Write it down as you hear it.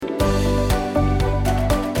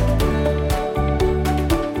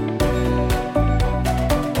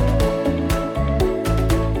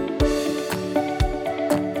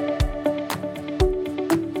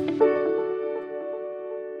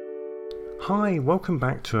Hi, welcome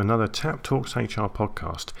back to another Tap Talks HR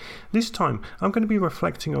podcast. This time I'm going to be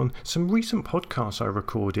reflecting on some recent podcasts I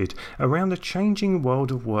recorded around the changing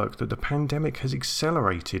world of work that the pandemic has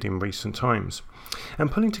accelerated in recent times,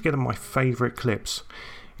 and pulling together my favourite clips.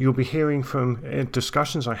 You'll be hearing from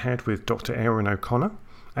discussions I had with Dr. Aaron O'Connor,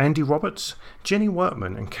 Andy Roberts, Jenny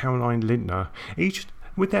Wortman and Caroline Lindner, each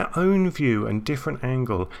with their own view and different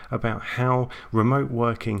angle about how remote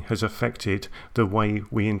working has affected the way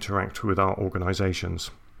we interact with our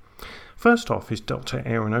organisations. First off is Dr.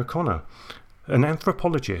 Aaron O'Connor, an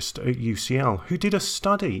anthropologist at UCL who did a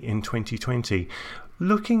study in 2020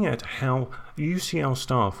 looking at how UCL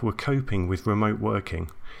staff were coping with remote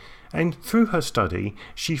working. And through her study,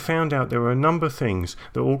 she found out there were a number of things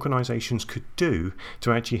that organisations could do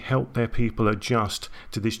to actually help their people adjust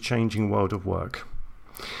to this changing world of work.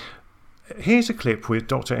 Here's a clip with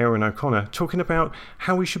Dr. Aaron O'Connor talking about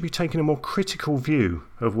how we should be taking a more critical view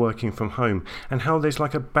of working from home and how there's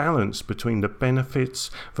like a balance between the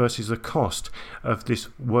benefits versus the cost of this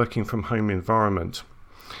working from home environment.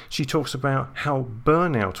 She talks about how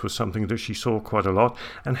burnout was something that she saw quite a lot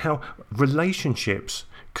and how relationships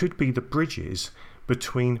could be the bridges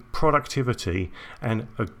between productivity and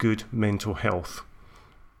a good mental health.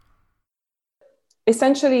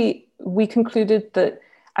 Essentially, we concluded that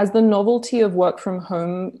as the novelty of work from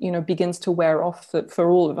home, begins to wear off for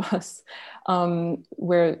all of us,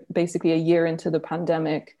 we're basically a year into the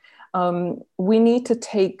pandemic, we need to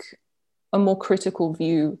take a more critical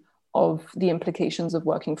view of the implications of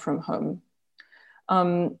working from home.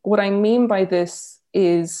 What I mean by this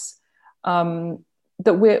is that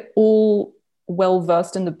we're all well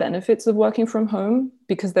versed in the benefits of working from home,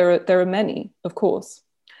 because there are many, of course.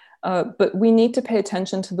 But we need to pay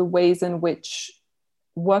attention to the ways in which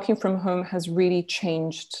working from home has really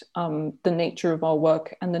changed the nature of our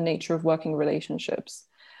work and the nature of working relationships.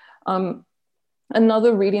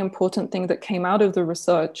 Another really important thing that came out of the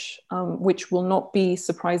research, which will not be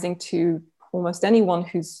surprising to almost anyone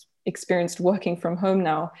who's experienced working from home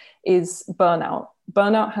now, is burnout.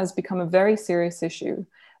 Burnout has become a very serious issue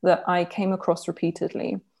that I came across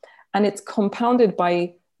repeatedly. And it's compounded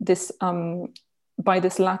by this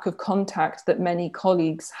lack of contact that many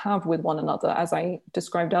colleagues have with one another, as I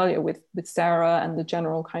described earlier with Sarah and the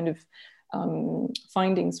general kind of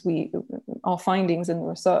findings in the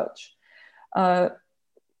research.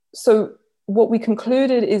 So what we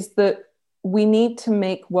concluded is that we need to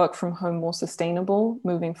make work from home more sustainable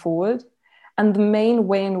moving forward. And the main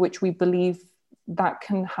way in which we believe that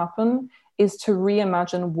can happen is to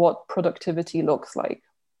reimagine what productivity looks like.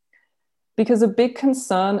 Because a big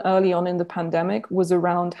concern early on in the pandemic was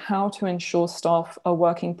around how to ensure staff are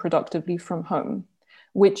working productively from home,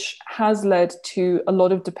 which has led to a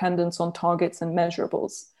lot of dependence on targets and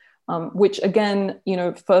measurables, which again,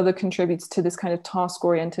 further contributes to this kind of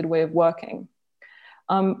task-oriented way of working.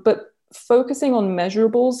 But focusing on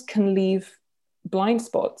measurables can leave blind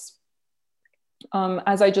spots.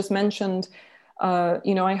 As I just mentioned,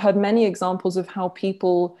 I heard many examples of how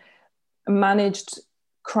people managed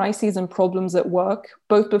crises and problems at work,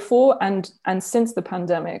 both before and since the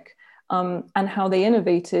pandemic, and how they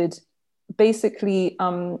innovated basically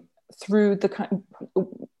through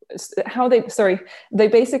they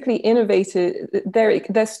basically innovated.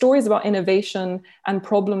 Their stories about innovation and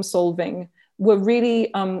problem solving were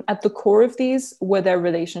really at the core of these were their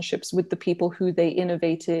relationships with the people who they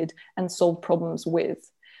innovated and solved problems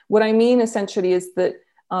with. What I mean essentially is that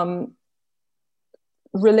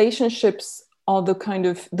relationships are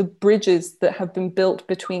the bridges that have been built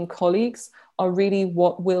between colleagues are really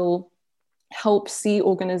what will help see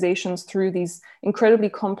organizations through these incredibly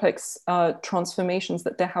complex transformations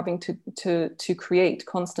that they're having to create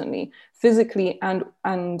constantly, physically and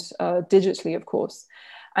digitally, of course.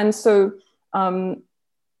 And so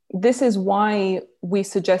this is why we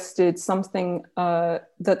suggested something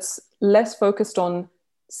that's less focused on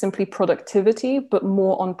simply productivity, but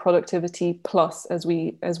more on productivity plus, as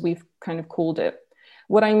we've kind of called it.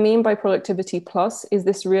 What I mean by productivity plus is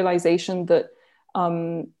this realization that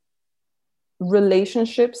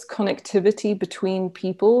relationships, connectivity between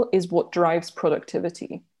people is what drives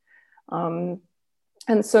productivity. And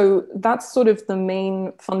so that's sort of the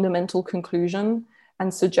main fundamental conclusion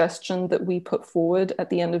and suggestion that we put forward at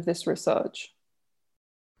the end of this research.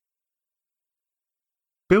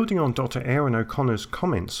 Building on Dr. Aaron O'Connor's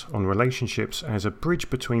comments on relationships as a bridge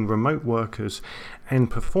between remote workers and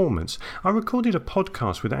performance, I recorded a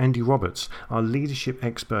podcast with Andy Roberts, our leadership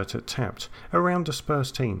expert at TAPT, around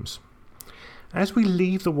dispersed teams. As we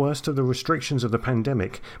leave the worst of the restrictions of the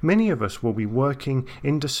pandemic, many of us will be working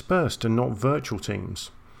in dispersed and not virtual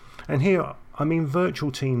teams. And here I mean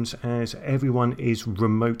virtual teams as everyone is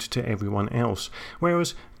remote to everyone else,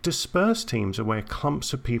 whereas dispersed teams are where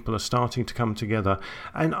clumps of people are starting to come together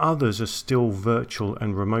and others are still virtual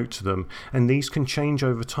and remote to them, and these can change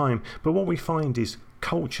over time. But what we find is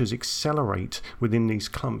cultures accelerate within these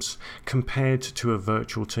clumps compared to a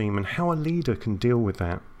virtual team, and how a leader can deal with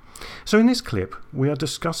that. So in this clip, we are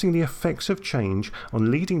discussing the effects of change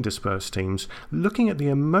on leading dispersed teams, looking at the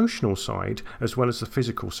emotional side as well as the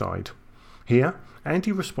physical side. Here,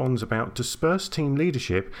 Andy responds about dispersed team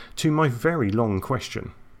leadership to my very long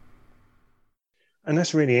question. And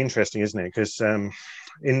that's really interesting, isn't it? Because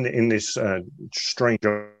in this strange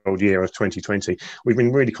old year of 2020, we've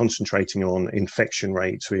been really concentrating on infection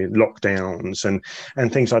rates with lockdowns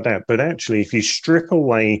and things like that. But actually, if you strip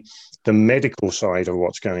away the medical side of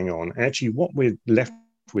what's going on, actually what we're left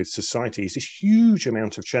with society is this huge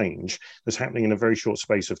amount of change that's happening in a very short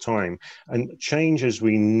space of time. And change, as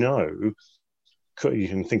we know, you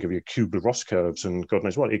can think of your Kubler-Ross curves and God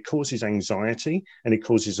knows what, it causes anxiety and it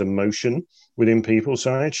causes emotion within people.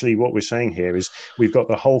 So actually what we're saying here is we've got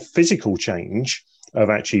the whole physical change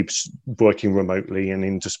of actually working remotely and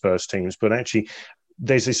in dispersed teams, but actually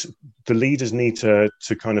there's this, the leaders need to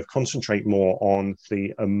kind of concentrate more on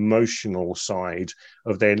the emotional side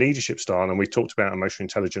of their leadership style. And we've talked about emotional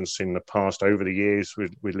intelligence in the past over the years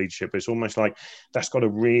with leadership. It's almost like that's got to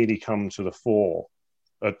really come to the fore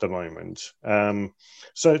at the moment.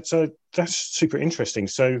 So that's super interesting.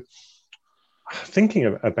 So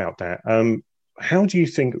thinking about that, how do you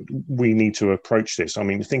think we need to approach this? I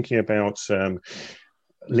mean, thinking about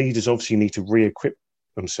leaders obviously need to re-equip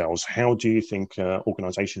themselves. How do you think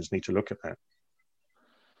organizations need to look at that?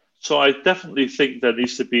 So I definitely think there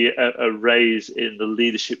needs to be a raise in the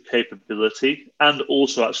leadership capability, and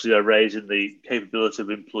also actually a raise in the capability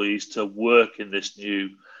of employees to work in this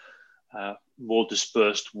new more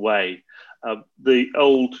dispersed way. The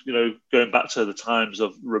old, going back to the times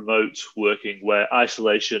of remote working where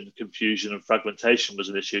isolation, confusion and fragmentation was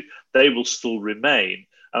an issue, they will still remain.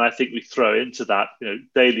 And I think we throw into that,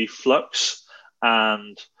 daily flux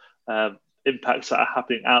and impacts that are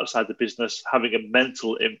happening outside the business, having a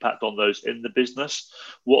mental impact on those in the business.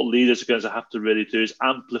 What leaders are going to have to really do is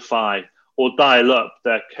amplify or dial up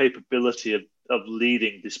their capability of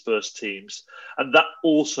leading dispersed teams. And that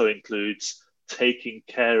also includes taking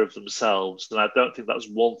care of themselves. And I don't think that's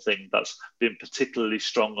one thing that's been particularly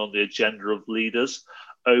strong on the agenda of leaders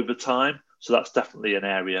over time. So that's definitely an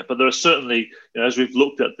area. But there are certainly, as we've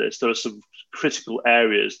looked at this, there are some critical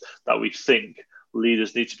areas that we think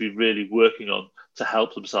leaders need to be really working on to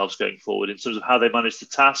help themselves going forward in terms of how they manage the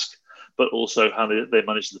task, but also how they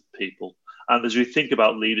manage the people. And as we think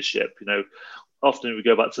about leadership, often we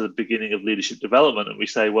go back to the beginning of leadership development and we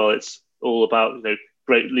say, well, it's all about,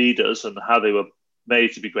 great leaders and how they were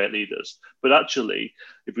made to be great leaders. But actually,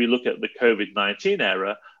 if we look at the COVID-19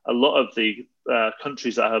 era, a lot of the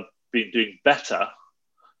countries that have been doing better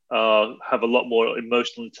have a lot more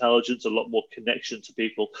emotional intelligence, a lot more connection to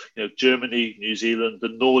people. Germany, New Zealand, the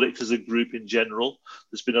Nordics as a group in general,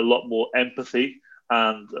 there's been a lot more empathy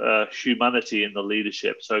and humanity in the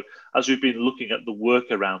leadership. So as we've been looking at the work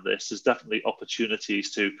around this, there's definitely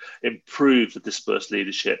opportunities to improve the dispersed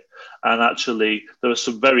leadership. And actually, there are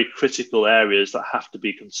some very critical areas that have to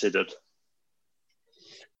be considered.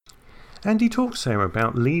 Andy talks there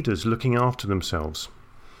about leaders looking after themselves.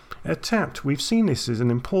 At TAPT, we've seen this as an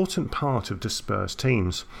important part of dispersed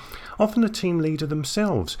teams. Often the team leader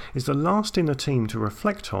themselves is the last in the team to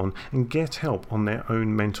reflect on and get help on their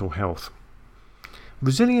own mental health.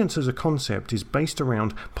 Resilience as a concept is based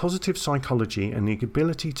around positive psychology and the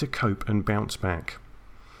ability to cope and bounce back.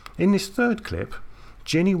 In this third clip,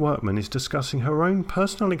 Jenny Workman is discussing her own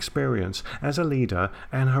personal experience as a leader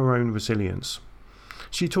and her own resilience.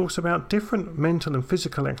 She talks about different mental and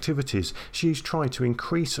physical activities she's tried to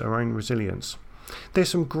increase her own resilience. There's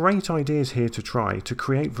some great ideas here to try to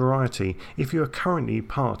create variety if you are currently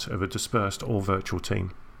part of a dispersed or virtual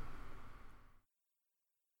team.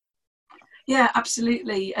 Yeah,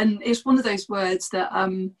 absolutely. And it's one of those words that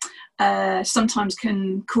sometimes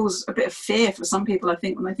can cause a bit of fear for some people, I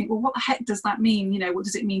think, when they think, well, what the heck does that mean? What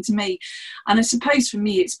does it mean to me? And I suppose for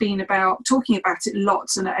me, it's been about talking about it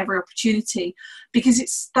lots and at every opportunity, because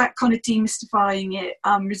it's that kind of demystifying it.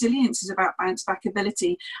 Resilience is about bounce back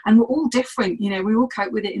ability, and we're all different. We all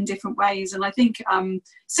cope with it in different ways. And I think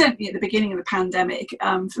certainly at the beginning of the pandemic,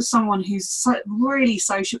 for someone who's really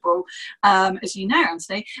sociable, as you know,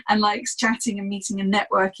 Anthony, and likes chatting and meeting and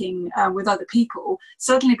networking with other people,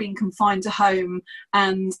 suddenly being confined to home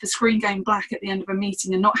and the screen going black at the end of a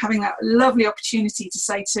meeting and not having that lovely opportunity to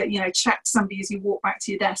say to, chat to somebody as you walk back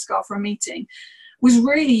to your desk after a meeting was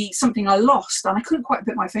really something I lost, and I couldn't quite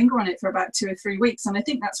put my finger on it for about 2 or 3 weeks. And I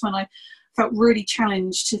think that's when I felt really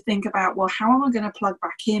challenged to think about, well, how am I going to plug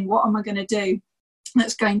back in? What am I going to do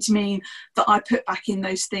that's going to mean that I put back in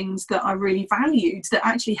those things that I really valued, that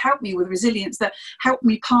actually helped me with resilience, that helped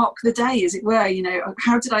me park the day, as it were? You know,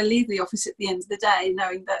 how did I leave the office at the end of the day,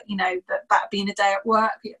 knowing that, you know, that being a day at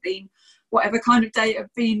work, it being whatever kind of day it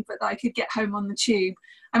had been, but that I could get home on the tube.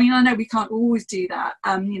 I mean, I know we can't always do that.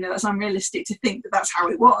 You know, that's unrealistic to think that that's how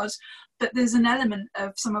it was. But there's an element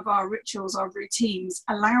of some of our rituals, our routines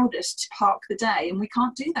allowed us to park the day, and we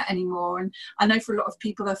can't do that anymore. And I know for a lot of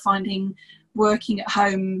people, they're finding working at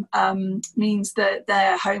home means that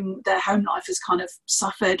their home life has kind of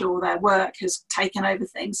suffered, or their work has taken over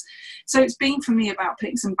things. So it's been for me about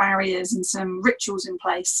putting some barriers and some rituals in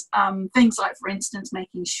place. Things like, for instance,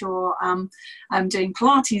 making sure I'm doing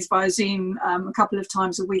Pilates via Zoom a couple of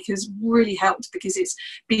times a week has really helped, because it's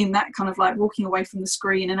been that kind of like walking away from the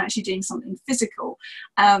screen and actually doing something physical.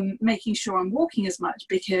 Making sure I'm walking as much,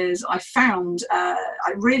 because I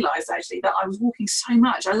realised actually that I was walking so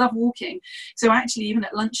much. I love walking. So actually, even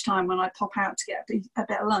at lunchtime, when I pop out to get a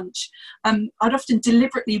bit of lunch, I'd often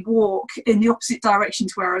deliberately walk in the opposite direction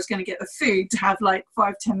to where I was going to get the food, to have like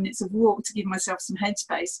 5-10 minutes of walk to give myself some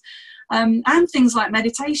headspace. And things like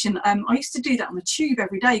meditation. I used to do that on the tube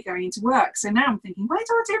every day going into work. So now I'm thinking, where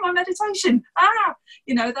do I do my meditation?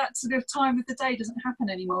 You know, that sort of time of the day doesn't happen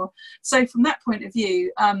anymore. So from that point of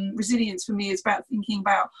view, resilience for me is about thinking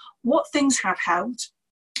about what things have helped,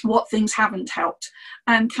 what things haven't helped,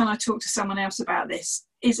 and can I talk to someone else about this?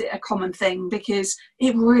 Is it a common thing? Because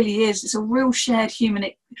it really is. It's a real shared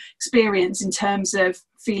human experience in terms of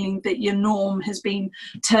feeling that your norm has been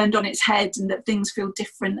turned on its head, and that things feel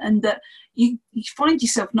different, and that you find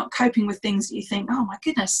yourself not coping with things that you think, oh my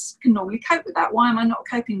goodness, I can normally cope with that. Why am I not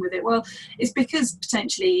coping with it? Well, it's because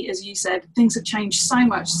potentially, as you said, things have changed so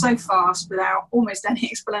much, so fast, without almost any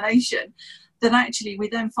explanation, that actually we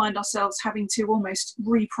then find ourselves having to almost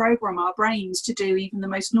reprogram our brains to do even the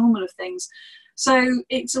most normal of things. So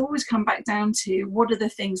it's always come back down to, what are the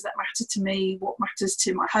things that matter to me, what matters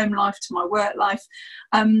to my home life, to my work life,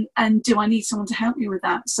 and do I need someone to help me with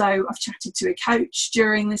that? So I've chatted to a coach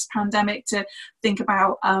during this pandemic to think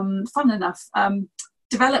about, fun enough,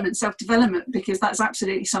 self-development, because that's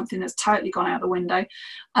absolutely something that's totally gone out the window.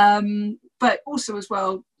 But also as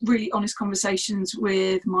well, really honest conversations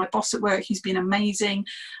with my boss at work, who's been amazing.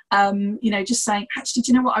 You know, just saying, actually,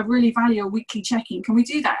 do you know what? I really value a weekly check-in. Can we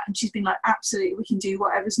do that? And she's been like, absolutely, we can do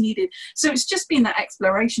whatever's needed. So it's just been that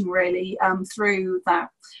exploration really through that.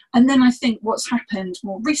 And then I think what's happened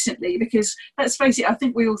more recently, because let's face it, I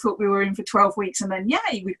think we all thought we were in for 12 weeks and then,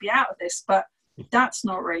 yay, we'd be out of this. But that's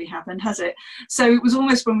not really happened, has it? So it was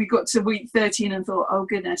almost when we got to week 13 and thought, oh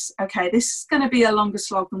goodness, okay, this is going to be a longer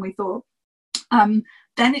slog than we thought.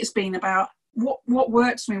 Then it's been about what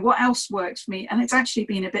works for me, what else works for me, and it's actually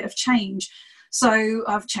been a bit of change. So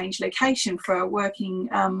I've changed location for working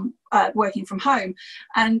from home,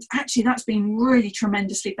 and actually that's been really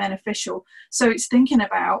tremendously beneficial. So it's thinking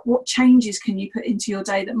about what changes can you put into your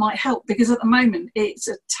day that might help, because at the moment it's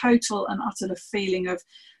a total and utter feeling of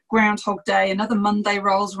Groundhog Day. Another Monday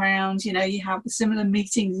rolls around, you know, you have the similar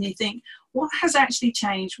meetings and you think, what has actually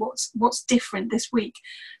changed? What's different this week?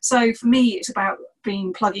 So for me, it's about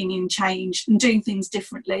plugging in change and doing things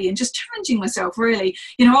differently and just challenging myself really,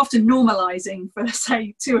 you know, after normalizing for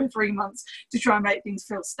say 2 or 3 months to try and make things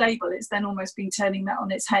feel stable. It's then almost been turning that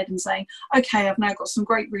on its head and saying, okay, I've now got some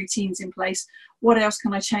great routines in place. What else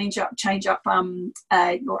can I change up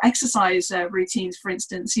your exercise routines, for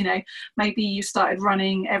instance? You know, maybe you started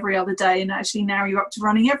running every other day and actually now you're up to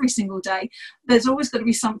running every single day. There's always got to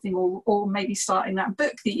be something, or maybe starting that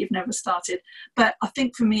book that you've never started. But I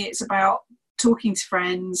think for me, it's about talking to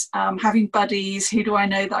friends, having buddies. Who do I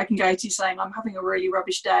know that I can go to saying, I'm having a really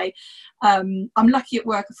rubbish day? I'm lucky at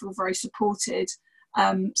work, I feel very supported.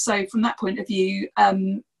 So from that point of view,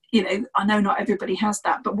 you know, I know not everybody has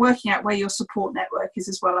that, but working out where your support network is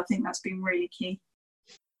as well, I think that's been really key.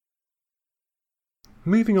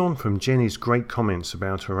 Moving on from Jenny's great comments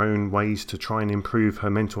about her own ways to try and improve her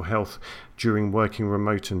mental health during working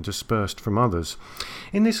remote and dispersed from others,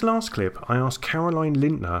 in this last clip I asked Caroline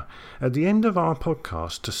Lintner at the end of our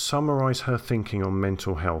podcast to summarise her thinking on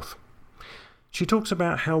mental health. She talks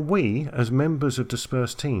about how we, as members of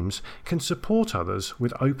dispersed teams, can support others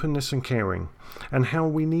with openness and caring, and how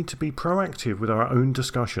we need to be proactive with our own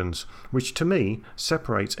discussions, which to me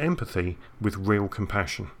separates empathy with real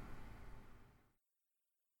compassion.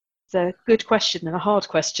 A good question and a hard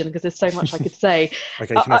question, because there's so much I could say.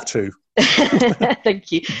 Okay, you can have two.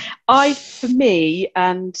 Thank you. For me,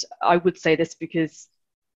 and I would say this because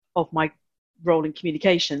of my role in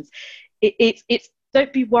communications. It's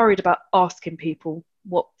don't be worried about asking people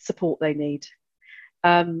what support they need.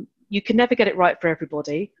 You can never get it right for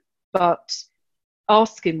everybody, but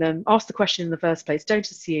ask the question in the first place. Don't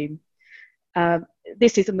assume.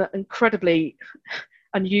 This is an incredibly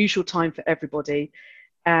unusual time for everybody.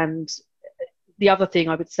 And the other thing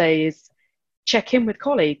I would say is check in with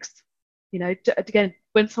colleagues. Again,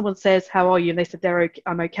 when someone says, "How are you?" and they said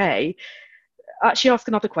I'm okay, actually ask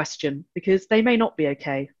another question, because they may not be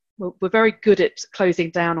okay. We're very good at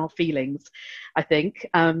closing down our feelings, I think,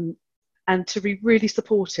 and to be really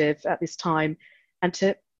supportive at this time, and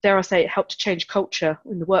to, dare I say, help to change culture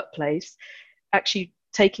in the workplace, actually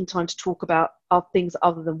taking time to talk about things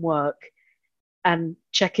other than work and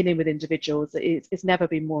checking in with individuals it's never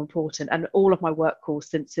been more important. And all of my work calls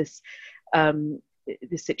since this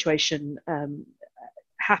situation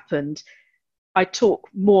happened, I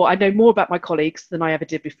know more about my colleagues than I ever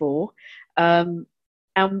did before.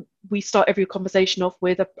 And we start every conversation off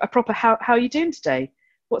with a proper, how are you doing today?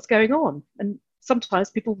 What's going on? And sometimes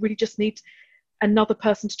people really just need another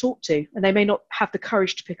person to talk to, and they may not have the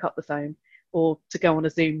courage to pick up the phone or to go on a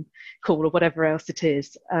Zoom call or whatever else it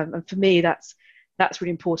is. And for me, that's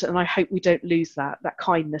really important. And I hope we don't lose that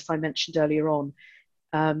kindness I mentioned earlier on.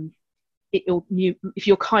 If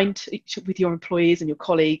you're kind with your employees and your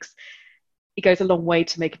colleagues, it goes a long way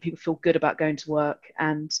to making people feel good about going to work.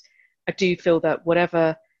 And I do feel that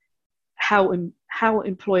how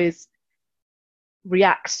employers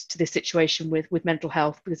react to this situation with mental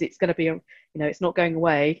health, because it's going to be, it's not going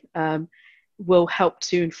away, will help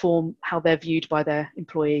to inform how they're viewed by their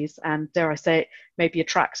employees, and, dare I say it, maybe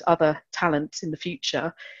attract other talent in the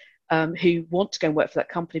future who want to go and work for that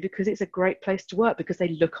company, because it's a great place to work, because they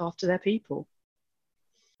look after their people.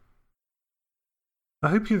 I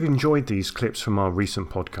hope you've enjoyed these clips from our recent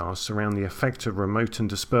podcasts around the effect of remote and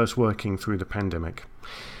dispersed working through the pandemic.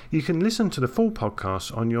 You can listen to the full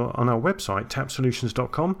podcast on our website,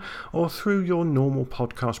 tapsolutions.com, or through your normal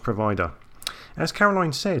podcast provider. As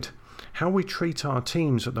Caroline said, how we treat our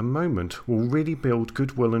teams at the moment will really build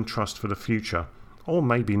goodwill and trust for the future, or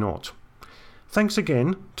maybe not. Thanks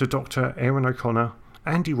again to Dr. Erin O'Connor,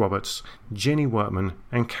 Andy Roberts, Jenny Wortman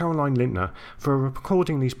and Caroline Lintner for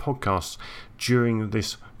recording these podcasts during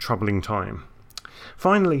this troubling time.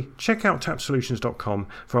 Finally, check out tapsolutions.com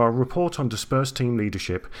for our report on dispersed team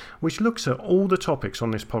leadership, which looks at all the topics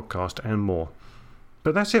on this podcast and more.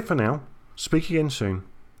 But that's it for now. Speak again soon.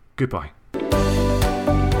 Goodbye.